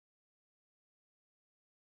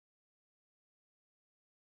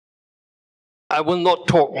I will not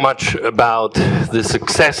talk much about the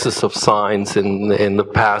successes of science in the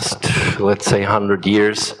past, let's say, 100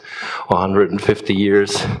 years or 150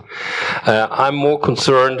 years. I'm more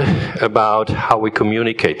concerned about how we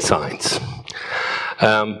communicate science.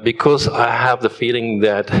 Because I have the feeling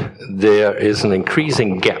that there is an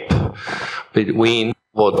increasing gap between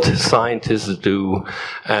what scientists do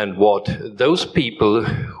and what those people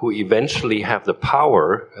who eventually have the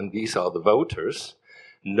power, and these are the voters,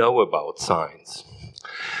 know about science.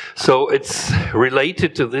 So it's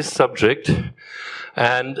related to this subject,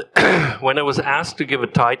 and when I was asked to give a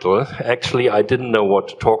title, actually I didn't know what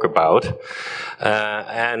to talk about,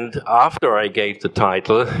 and after I gave the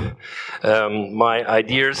title, my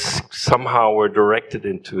ideas somehow were directed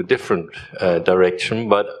into a different direction,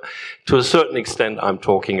 but to a certain extent I'm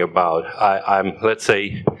talking about, let's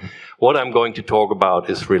say, what I'm going to talk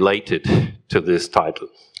about is related to this title.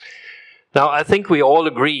 Now, I think we all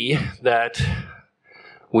agree that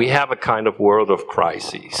we have a kind of world of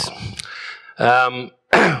crises.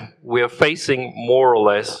 We are facing more or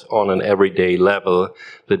less on an everyday level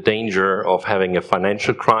the danger of having a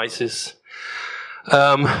financial crisis.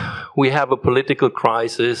 We have a political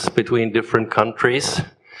crisis between different countries,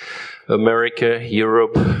 America,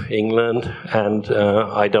 Europe, England, and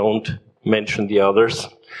I don't mention the others.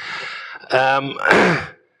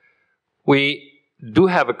 We do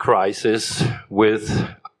have a crisis with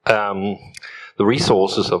the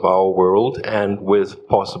resources of our world and with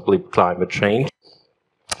possibly climate change.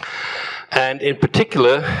 And in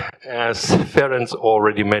particular, as Ferenc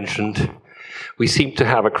already mentioned, we seem to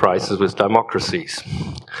have a crisis with democracies.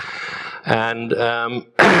 And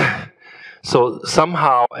so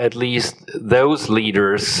somehow, at least those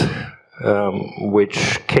leaders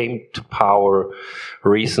which came to power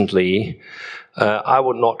recently, I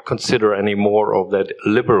would not consider any more of that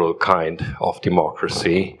liberal kind of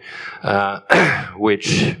democracy,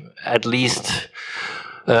 which at least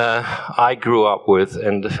I grew up with,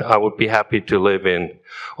 and I would be happy to live in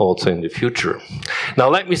also in the future. Now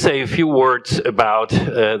let me say a few words about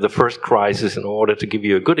the first crisis in order to give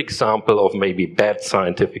you a good example of maybe bad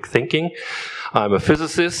scientific thinking. I'm a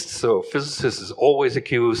physicist, so physicists is always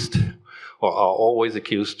accused, or are always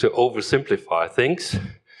accused, to oversimplify things.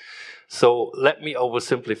 So let me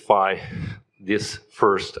oversimplify this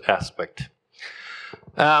first aspect.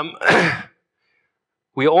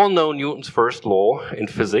 We all know Newton's first law in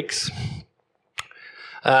physics.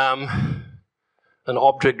 An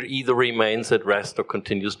object either remains at rest or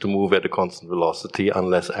continues to move at a constant velocity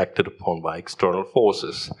unless acted upon by external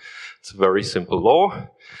forces. It's a very simple law.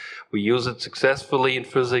 We use it successfully in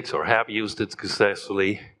physics, or have used it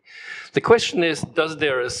successfully. The question is, does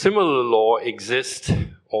there a similar law exist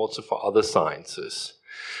also for other sciences?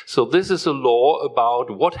 So this is a law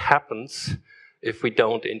about what happens if we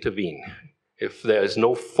don't intervene, if there is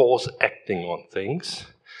no force acting on things.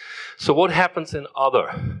 So what happens in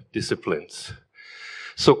other disciplines?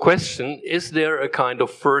 So question, is there a kind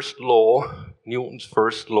of first law, Newton's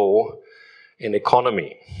first law, in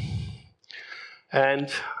economy?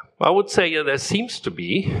 And I would say, yeah, there seems to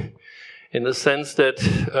be, in the sense that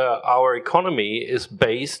our economy is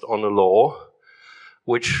based on a law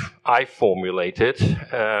which I formulated,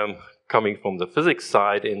 coming from the physics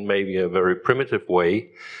side in maybe a very primitive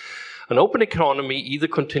way. An open economy either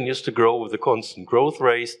continues to grow with a constant growth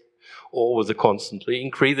rate or with a constantly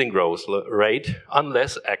increasing growth rate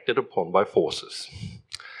unless acted upon by forces.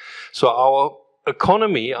 So our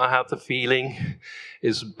economy, I have the feeling,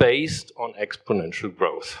 is based on exponential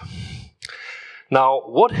growth. Now,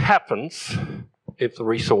 what happens if the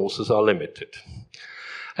resources are limited?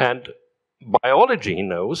 And biology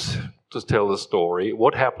knows, to tell the story,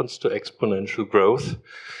 what happens to exponential growth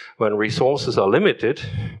when resources are limited.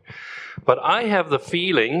 But I have the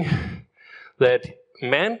feeling that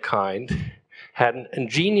mankind had an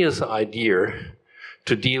ingenious idea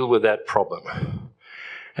to deal with that problem.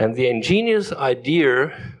 And the ingenious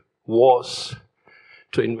idea was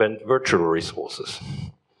to invent virtual resources.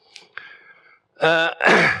 And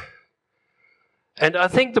I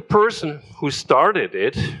think the person who started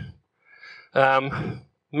it,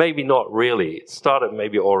 maybe not really, it started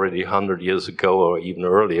maybe already 100 years ago or even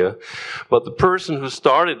earlier, but the person who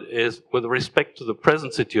started it with respect to the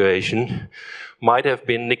present situation might have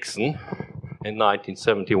been Nixon in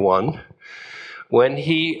 1971, when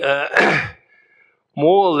he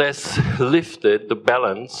more or less lifted the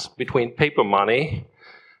balance between paper money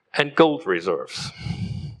and gold reserves.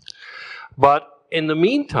 But in the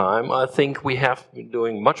meantime, I think we have been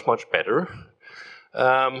doing much, much better.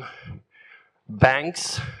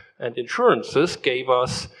 Banks and insurances gave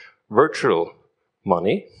us virtual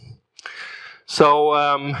money. So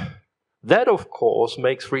That, of course,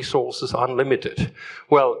 makes resources unlimited.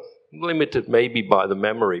 Well, limited maybe by the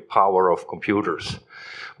memory power of computers,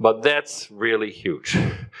 but that's really huge.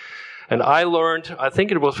 And I learned, I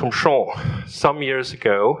think it was from Sean, some years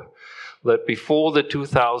ago, that before the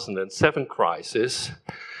 2007 crisis,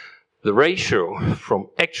 the ratio from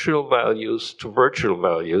actual values to virtual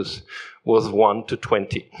values was 1 to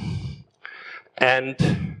 20.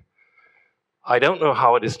 And I don't know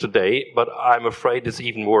how it is today, but I'm afraid it's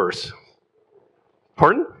even worse.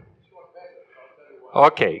 Pardon?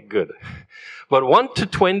 Okay, good. But 1 to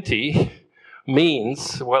 20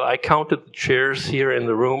 means, well, I counted the chairs here in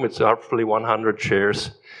the room, it's roughly 100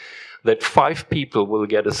 chairs, that 5 people will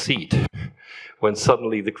get a seat when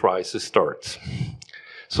suddenly the crisis starts.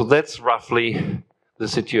 So that's roughly the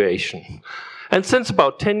situation. And since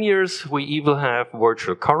about 10 years, we even have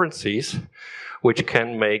virtual currencies, which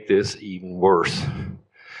can make this even worse.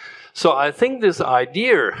 So I think this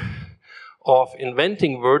idea of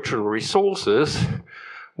inventing virtual resources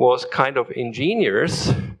was kind of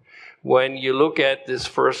ingenious when you look at this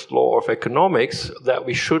first law of economics, that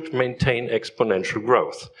we should maintain exponential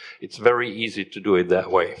growth. It's very easy to do it that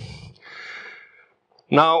way.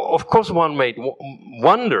 Now, of course, one may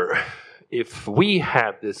wonder, if we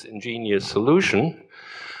had this ingenious solution,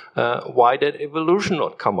 why did evolution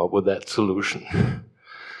not come up with that solution?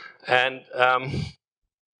 And the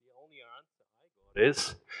only answer I got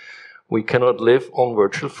is, we cannot live on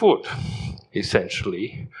virtual food,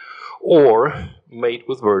 essentially, or mate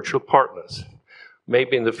with virtual partners.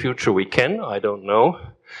 Maybe in the future we can, I don't know.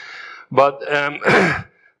 But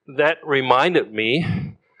that reminded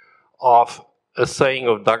me of a saying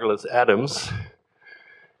of Douglas Adams: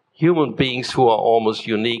 human beings who are almost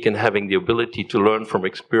unique in having the ability to learn from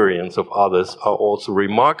experience of others are also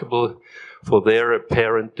remarkable for their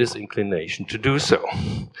apparent disinclination to do so.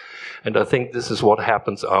 And I think this is what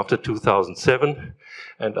happens after 2007,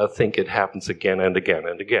 and I think it happens again and again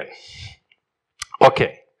and again.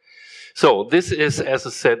 Okay, so this is, as I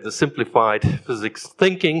said, the simplified physics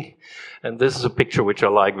thinking, and this is a picture which I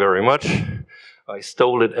like very much. I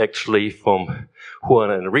stole it actually from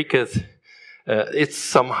Juan Enriquez. It's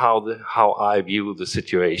somehow how I view the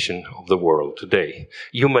situation of the world today.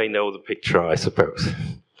 You may know the picture, I suppose.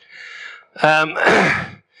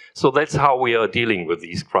 So that's how we are dealing with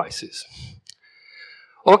these crises.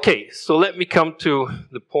 Okay, so let me come to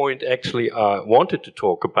the point actually I wanted to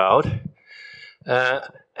talk about.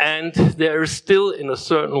 And there is still, in a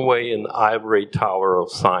certain way, an ivory tower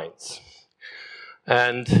of science.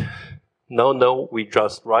 And no, we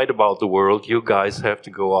just write about the world, you guys have to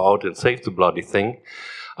go out and save the bloody thing,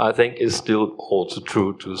 I think is still also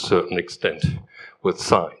true to a certain extent with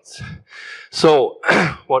science. So,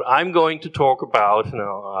 what I'm going to talk about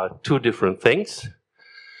now are 2 different things.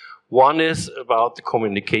 One is about the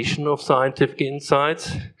communication of scientific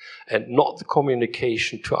insights, and not the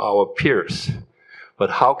communication to our peers,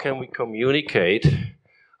 but how can we communicate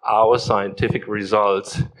our scientific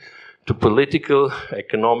results to political,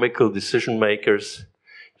 economical decision makers,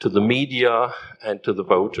 to the media, and to the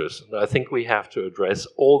voters. And I think we have to address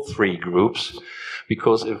all 3 groups,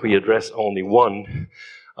 because if we address only one,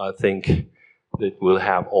 I think it will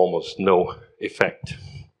have almost no effect.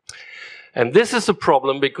 And this is a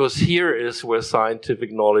problem because here is where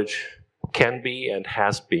scientific knowledge can be and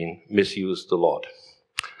has been misused a lot.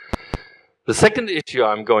 The second issue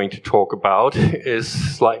I'm going to talk about is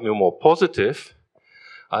slightly more positive.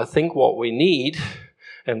 I think what we need,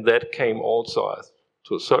 and that came also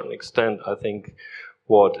to a certain extent, I think,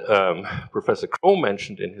 what Professor Crow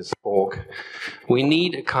mentioned in his talk, we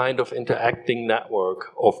need a kind of interacting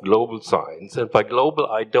network of global science. And by global,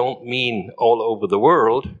 I don't mean all over the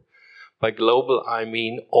world. By global, I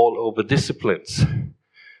mean all over disciplines,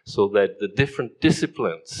 so that the different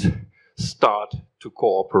disciplines start to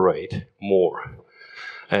cooperate more.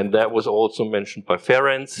 And that was also mentioned by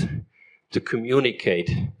Ferenc, to communicate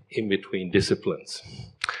in between disciplines.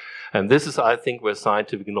 And this is, I think, where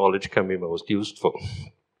scientific knowledge can be most useful.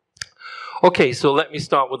 Okay, so let me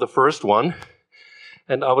start with the first one.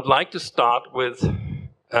 And I would like to start with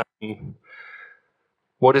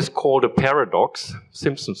what is called a paradox,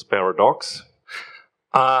 Simpson's paradox.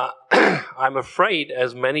 I'm afraid,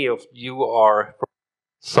 as many of you are from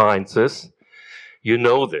sciences, you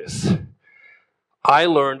know this. I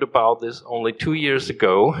learned about this only 2 years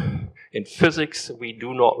ago. In physics, we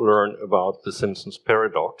do not learn about the Simpson's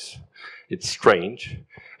paradox. It's strange.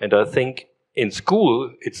 And I think in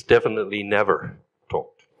school, it's definitely never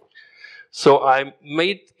taught. So I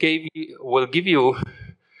will give you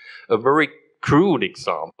a very crude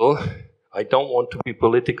example. I don't want to be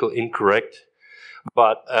politically incorrect,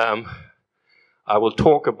 but I will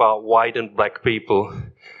talk about white and black people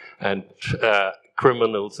and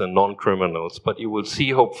criminals and non-criminals, but you will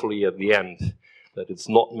see hopefully at the end that it's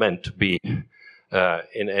not meant to be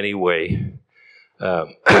in any way,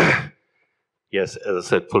 yes, as I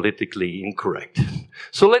said, politically incorrect.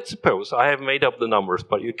 So let's suppose, I have made up the numbers,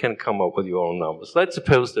 but you can come up with your own numbers. Let's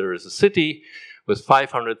suppose there is a city with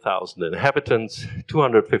 500,000 inhabitants,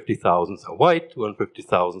 250,000 are white,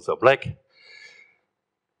 250,000 are black.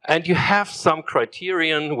 And you have some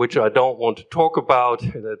criterion, which I don't want to talk about,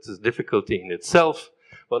 that's a difficulty in itself.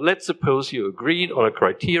 But let's suppose you agreed on a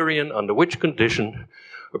criterion under which condition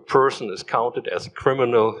a person is counted as a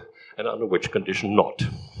criminal and under which condition not.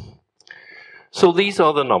 So these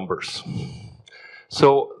are the numbers.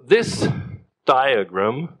 So this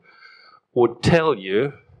diagram would tell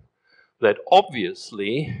you that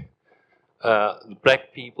obviously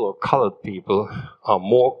black people or colored people are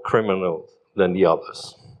more criminal than the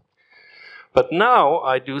others. But now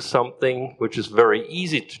I do something which is very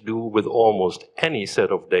easy to do with almost any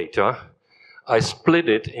set of data. I split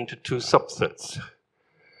it into two subsets.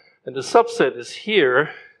 And the subset is here,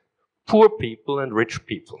 poor people and rich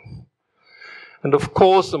people. And of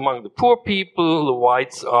course, among the poor people, the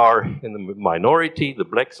whites are in the minority, the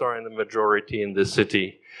blacks are in the majority in this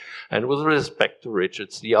city. And with respect to rich,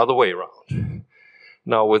 it's the other way around.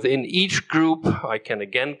 Now, within each group, I can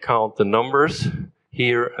again count the numbers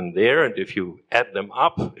here and there, and if you add them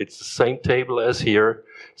up, it's the same table as here.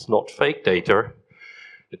 It's not fake data.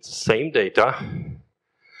 It's the same data.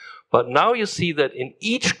 But now you see that in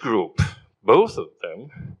each group, both of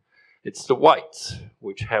them, it's the whites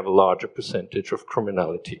which have a larger percentage of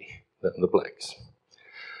criminality than the blacks.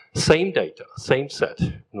 Same data, same set,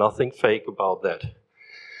 nothing fake about that.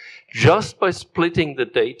 Just by splitting the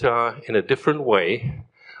data in a different way,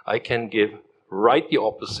 I can give right the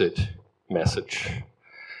opposite message.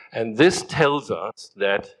 And this tells us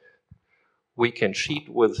that we can cheat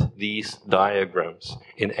with these diagrams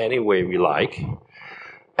in any way we like.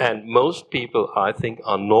 And most people, I think,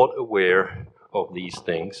 are not aware of these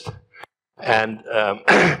things. And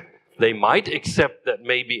they might accept that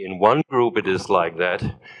maybe in one group it is like that,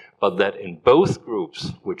 but that in both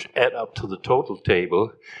groups, which add up to the total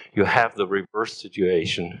table, you have the reverse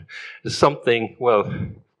situation. It's something, well,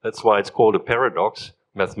 that's why it's called a paradox.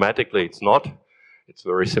 Mathematically, it's not. It's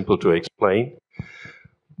very simple to explain.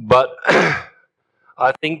 But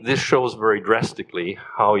I think this shows very drastically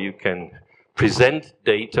how you can present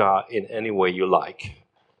data in any way you like.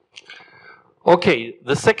 Okay,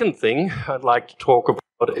 the second thing I'd like to talk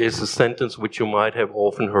about is a sentence which you might have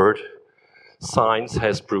often heard. Science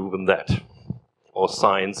has proven that, or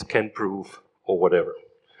science can prove, or whatever.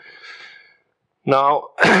 Now,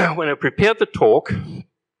 when I prepared the talk,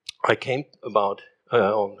 I came about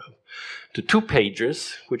to 2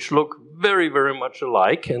 pages, which look very, very much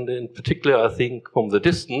alike, and in particular, I think from the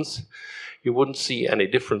distance, you wouldn't see any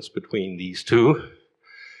difference between these two.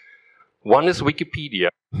 One is Wikipedia,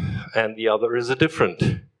 and the other is a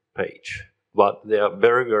different page, but they are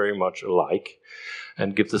very, very much alike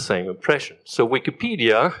and give the same impression. So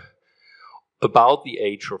Wikipedia, about the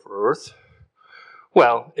age of Earth,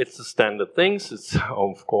 well, it's the standard things. It's,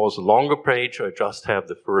 of course, a longer page. I just have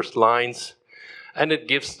the first lines. And it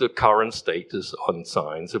gives the current status on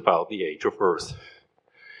science about the age of Earth.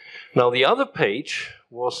 Now, the other page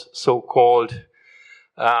was so-called,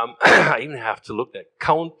 I even have to look at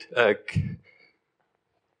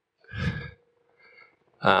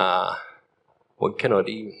one cannot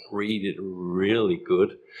even read it really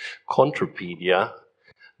good. Contropedia,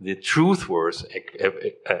 the truth-worth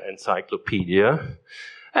encyclopedia,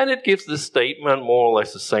 and it gives the statement more or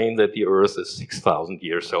less the same, that the Earth is 6,000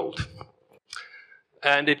 years old.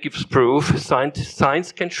 And it gives proof.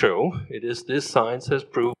 Science can show, it is this science has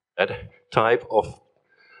proved that type of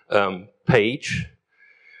page,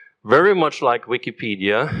 very much like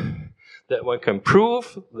Wikipedia, that one can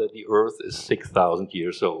prove that the Earth is 6,000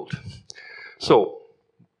 years old. So,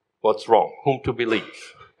 what's wrong? Whom to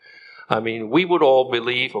believe? I mean, we would all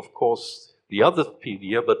believe, of course, the other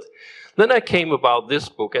Wikipedia, but then I came about this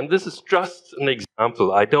book, and this is just an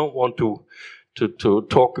example. I don't want to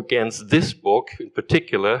talk against this book in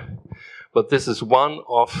particular, but this is one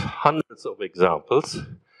of hundreds of examples.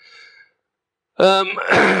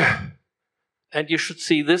 And you should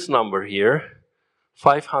see this number here,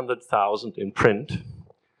 500,000 in print.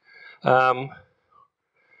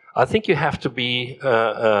 I think you have to be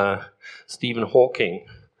Stephen Hawking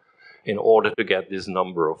in order to get this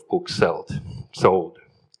number of books sold.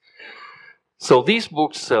 So these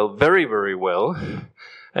books sell very, very well.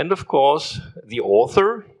 And of course, the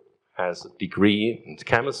author has a degree in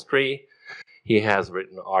chemistry. He has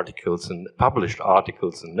written articles and published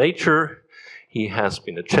articles in Nature. He has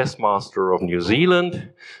been a chess master of New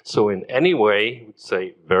Zealand. So in any way, I would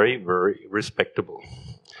say very, very respectable.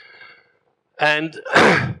 And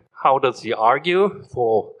how does he argue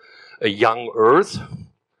for a young Earth?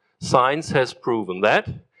 Science has proven that.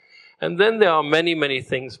 And then there are many, many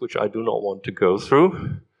things which I do not want to go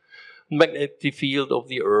through. Magnetic field of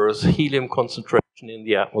the Earth, helium concentration in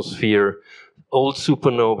the atmosphere, old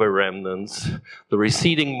supernova remnants, the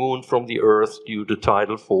receding moon from the Earth due to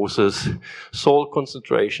tidal forces, salt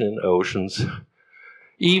concentration in oceans,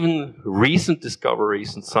 even recent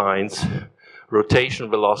discoveries in science, rotation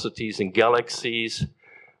velocities in galaxies.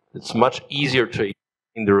 It's much easier to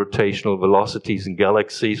explain the rotational velocities in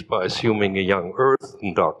galaxies by assuming a young Earth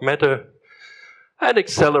and dark matter, and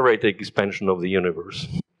accelerate the expansion of the universe.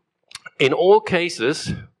 In all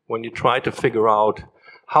cases, when you try to figure out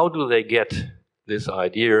how do they get this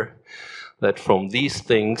idea that from these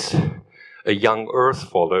things a young Earth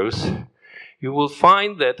follows, you will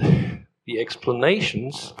find that the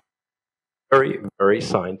explanations are very, very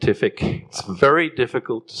scientific. It's very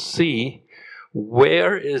difficult to see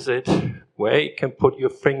where is it, where you can put your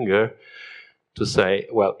finger to say,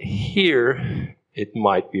 well, here it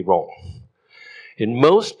might be wrong. In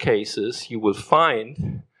most cases, you will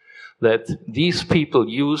find that these people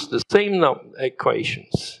use the same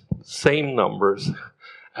equations, same numbers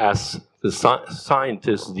as the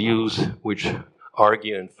scientists use, which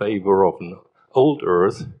argue in favor of an old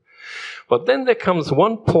Earth. But then there comes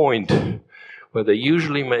one point where they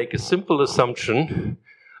usually make a simple assumption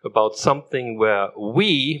about something where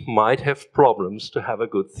we might have problems to have a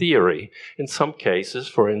good theory. In some cases,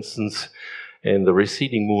 for instance, in the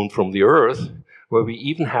receding moon from the Earth, where we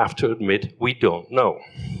even have to admit we don't know.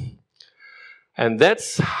 And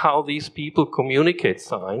that's how these people communicate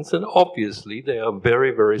science, and obviously they are very,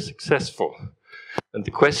 very successful. And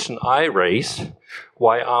the question I raise,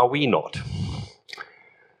 why are we not?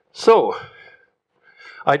 So,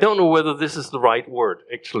 I don't know whether this is the right word.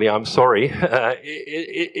 Actually, I'm sorry.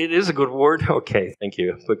 It is a good word. Okay, thank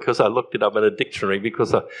you. Because I looked it up in a dictionary.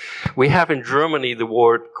 Because we have in Germany the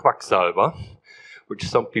word Quacksalber, which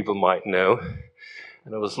some people might know.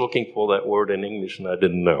 And I was looking for that word in English and I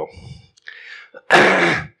didn't know.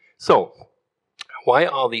 So, why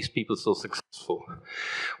are these people so successful?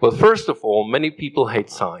 Well, first of all, many people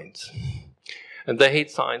hate science. And they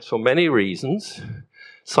hate science for many reasons.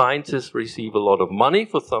 Scientists receive a lot of money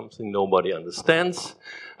for something nobody understands.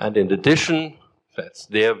 And in addition, that's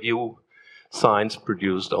their view, science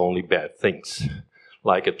produced only bad things,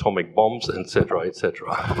 like atomic bombs, etc.,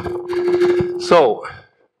 etc. So,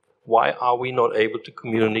 why are we not able to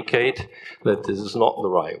communicate that this is not the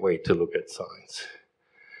right way to look at science?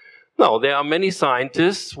 Now, there are many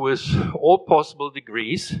scientists with all possible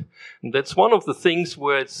degrees, and that's one of the things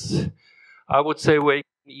where it's, I would say, where you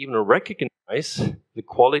can even recognize the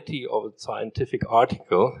quality of a scientific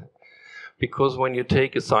article, because when you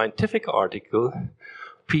take a scientific article,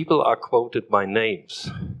 people are quoted by names.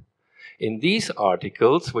 In these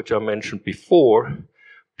articles, which I mentioned before,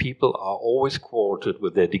 people are always quoted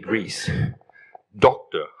with their degrees.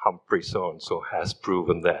 Dr. Humphrey so-and-so has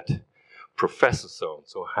proven that. Professor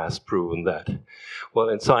so-and-so has proven that. Well,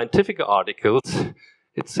 in scientific articles,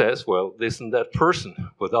 it says, well, this and that person,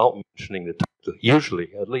 without mentioning the title. Usually,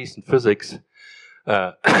 at least in physics,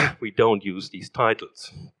 we don't use these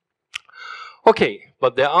titles. Okay,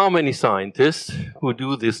 but there are many scientists who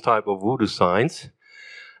do this type of voodoo science.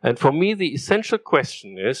 And for me, the essential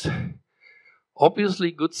question is,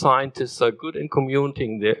 obviously, good scientists are good in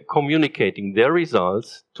communicating their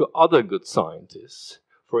results to other good scientists.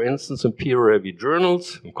 For instance, in peer-reviewed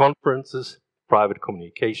journals, in conferences, private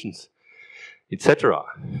communications, etc.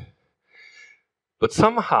 But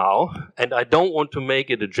somehow, and I don't want to make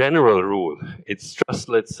it a general rule, it's just,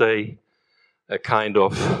 let's say, a kind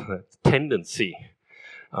of tendency.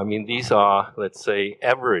 I mean, these are, let's say,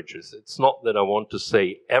 averages. It's not that I want to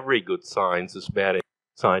say every good scientist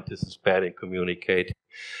is bad in communicating,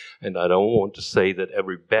 and I don't want to say that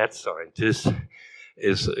every bad scientist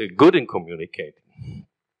is good in communicating.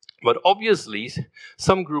 But obviously,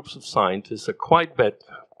 some groups of scientists are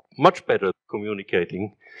much better at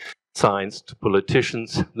communicating science to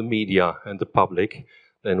politicians, the media, and the public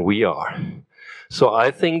than we are. So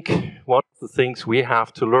I think one of the things we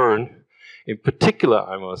have to learn, in particular,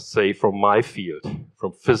 I must say, from my field,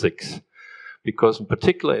 from physics, because in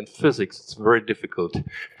particular in physics, it's very difficult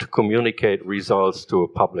to communicate results to a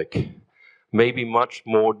public. Maybe much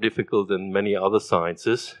more difficult than many other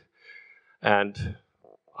sciences. And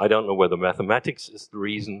I don't know whether mathematics is the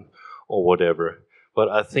reason or whatever, but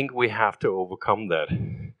I think we have to overcome that.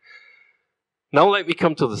 Now let me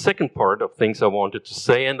come to the second part of things I wanted to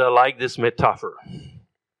say, and I like this metaphor.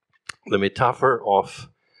 The metaphor of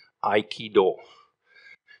Aikido.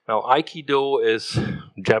 Now, Aikido is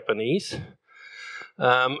Japanese.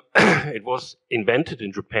 It was invented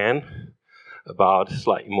in Japan about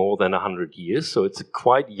slightly more than 100 years, so it's a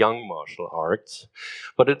quite young martial arts.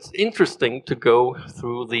 But it's interesting to go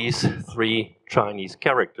through these three Chinese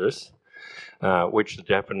characters, which the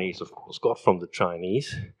Japanese, of course, got from the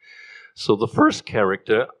Chinese. So the first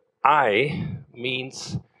character, I,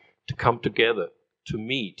 means to come together, to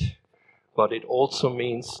meet, but it also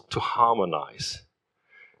means to harmonize,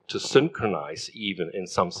 to synchronize even in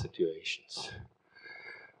some situations.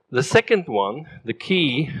 The second one, the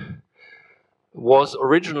key, was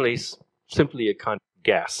originally simply a kind of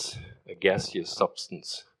gas, a gaseous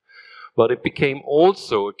substance. But it became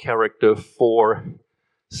also a character for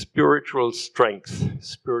spiritual strength,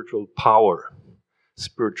 spiritual power,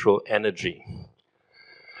 spiritual energy.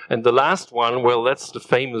 And the last one, well, that's the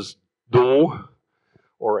famous Do,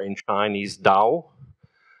 or in Chinese Dao,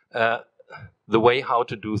 the way how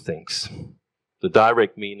to do things. The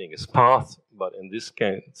direct meaning is path, but in this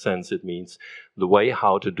sense it means the way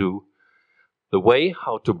how to do, the way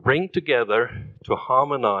how to bring together, to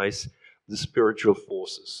harmonize the spiritual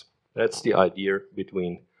forces. That's the idea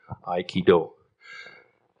between Aikido.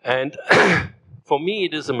 And for me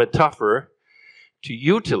it is a metaphor to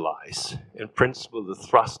utilize, in principle, the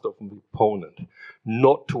thrust of an opponent,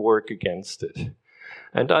 not to work against it.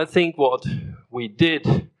 And I think what we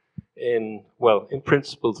did in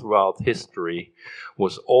principle throughout history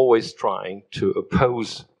was always trying to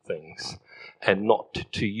oppose things and not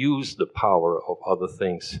to use the power of other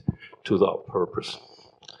things to their purpose.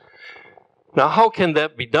 Now, how can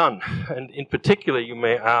that be done? And in particular, you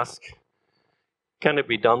may ask, can it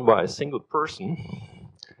be done by a single person?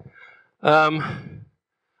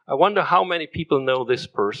 I wonder how many people know this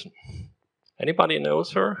person. Anybody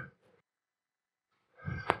knows her?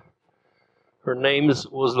 Her name is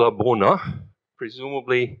Ursula Brunner.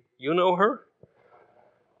 Presumably you know her?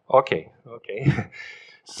 Okay.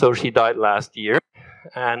 So she died last year,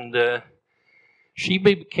 and she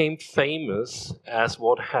became famous as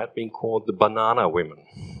what had been called the banana women.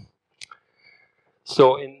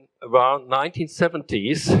 So in around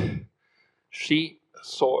 1970s, she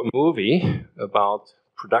saw a movie about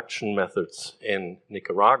production methods in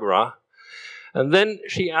Nicaragua. And then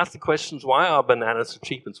she asked the questions, why are bananas so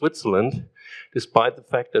cheap in Switzerland, despite the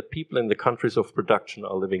fact that people in the countries of production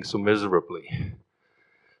are living so miserably?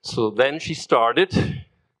 So then she started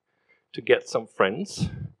to get some friends,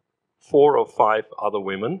 4 or 5 other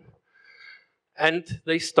women, and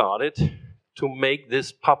they started to make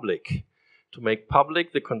this public, to make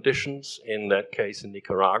public the conditions, in that case in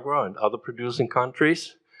Nicaragua and other producing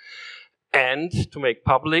countries, and to make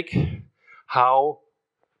public how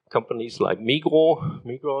companies like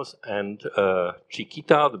Migros and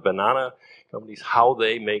Chiquita, the banana companies, how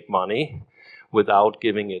they make money without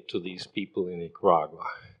giving it to these people in Nicaragua.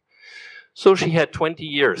 So she had 20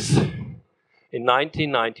 years. In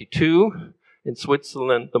 1992, in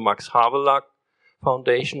Switzerland, the Max Havelaar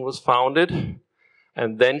Foundation was founded,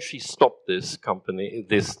 and then she stopped this company,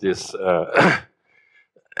 these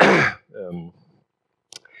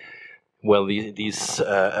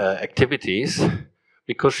activities,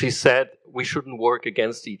 because she said we shouldn't work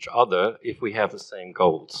against each other if we have the same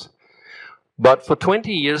goals. But for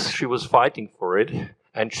 20 years she was fighting for it,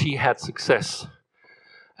 and she had success.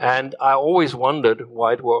 And I always wondered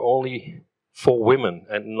why it were only 4 women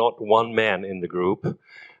and not 1 man in the group.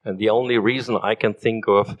 And the only reason I can think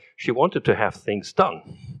of, she wanted to have things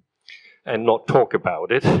done and not talk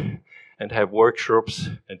about it and have workshops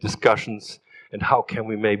and discussions and how can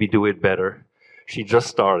we maybe do it better. She just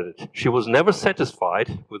started. She was never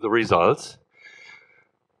satisfied with the results.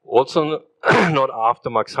 Also not after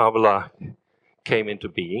Max Havelaar came into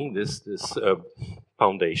being, this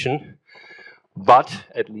foundation, but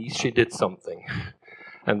at least she did something.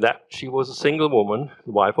 And that she was a single woman,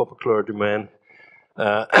 the wife of a clergyman,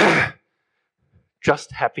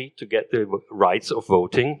 just happy to get the rights of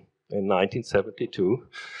voting in 1972.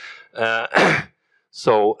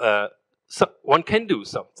 So one can do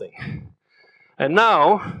something. And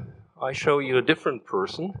now I show you a different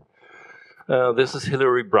person. This is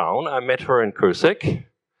Hilary Brown. I met her in Cursek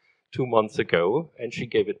 2 months ago, and she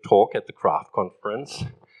gave a talk at the Craft Conference.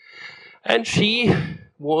 And she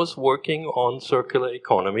was working on circular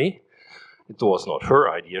economy. It was not her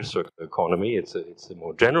idea, circular economy, it's a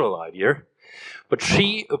more general idea. But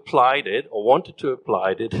she applied it, or wanted to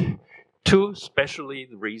apply it, to especially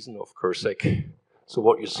the region of Cursek. So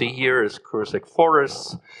what you see here is Cursek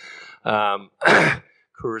forests,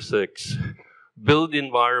 Cursek's built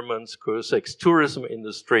environments, Cursac's tourism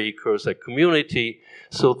industry, Cursac community.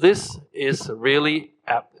 So this is really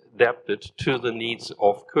adapted to the needs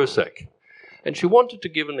of Cursac. And she wanted to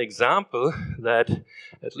give an example that,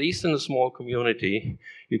 at least in a small community,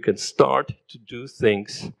 you can start to do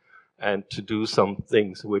things and to do some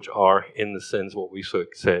things which are, in the sense, what we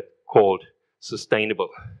said, called sustainable.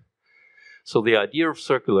 So the idea of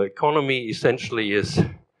circular economy essentially is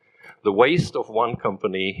the waste of one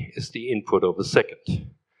company is the input of a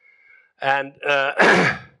second. And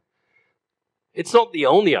it's not the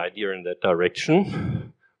only idea in that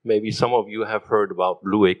direction. Maybe some of you have heard about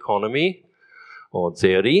blue economy, or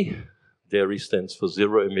ZERI. ZERI stands for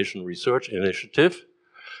Zero Emission Research Initiative.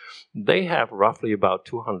 They have roughly about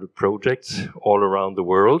 200 projects all around the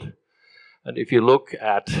world. And if you look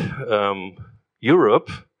at Europe,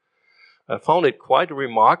 I found it quite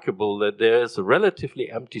remarkable that there's a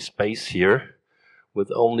relatively empty space here,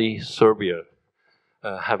 with only Serbia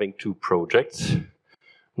having 2 projects,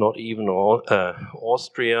 not even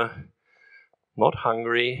Austria, not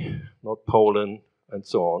Hungary, not Poland, and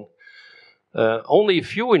so on. Only a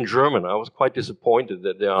few in Germany. I was quite disappointed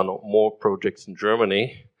that there are not more projects in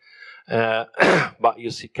Germany, but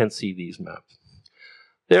you can see these maps.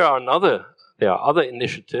 There are other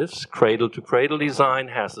initiatives. Cradle to Cradle Design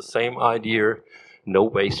has the same idea, no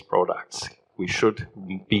waste products. We should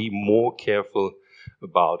be more careful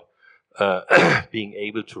about being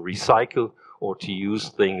able to recycle or to use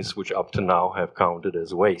things which up to now have counted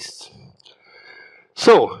as waste.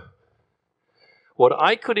 So, what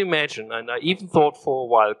I could imagine, and I even thought for a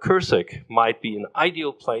while Cursac might be an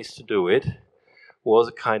ideal place to do it, was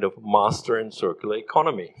a kind of master in circular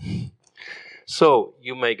economy. So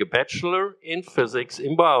you make a bachelor in physics,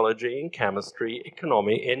 in biology, in chemistry,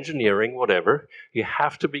 economy, engineering, whatever. You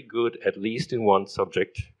have to be good at least in one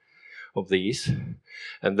subject of these.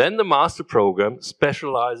 And then the master program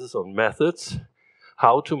specializes on methods,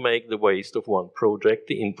 how to make the waste of one project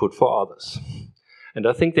the input for others. And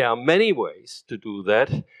I think there are many ways to do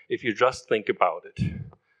that if you just think about it.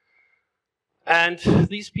 And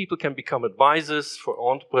these people can become advisors for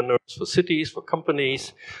entrepreneurs, for cities, for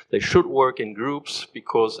companies. They should work in groups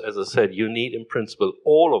because, as I said, you need in principle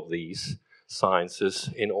all of these sciences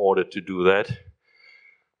in order to do that.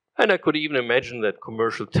 And I could even imagine that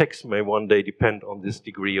commercial texts may one day depend on this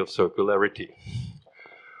degree of circularity.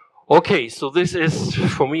 Okay, so this is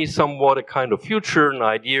for me somewhat a kind of future, an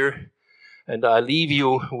idea. And I leave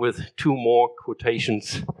you with 2 more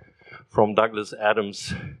quotations from Douglas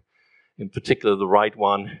Adams. In particular, the right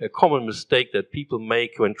one. A common mistake that people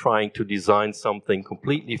make when trying to design something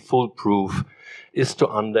completely foolproof is to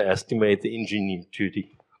underestimate the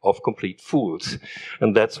ingenuity of complete fools.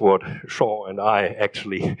 And that's what Sean and I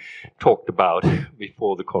actually talked about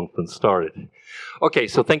before the conference started. Okay,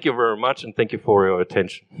 so thank you very much, and thank you for your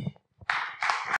attention.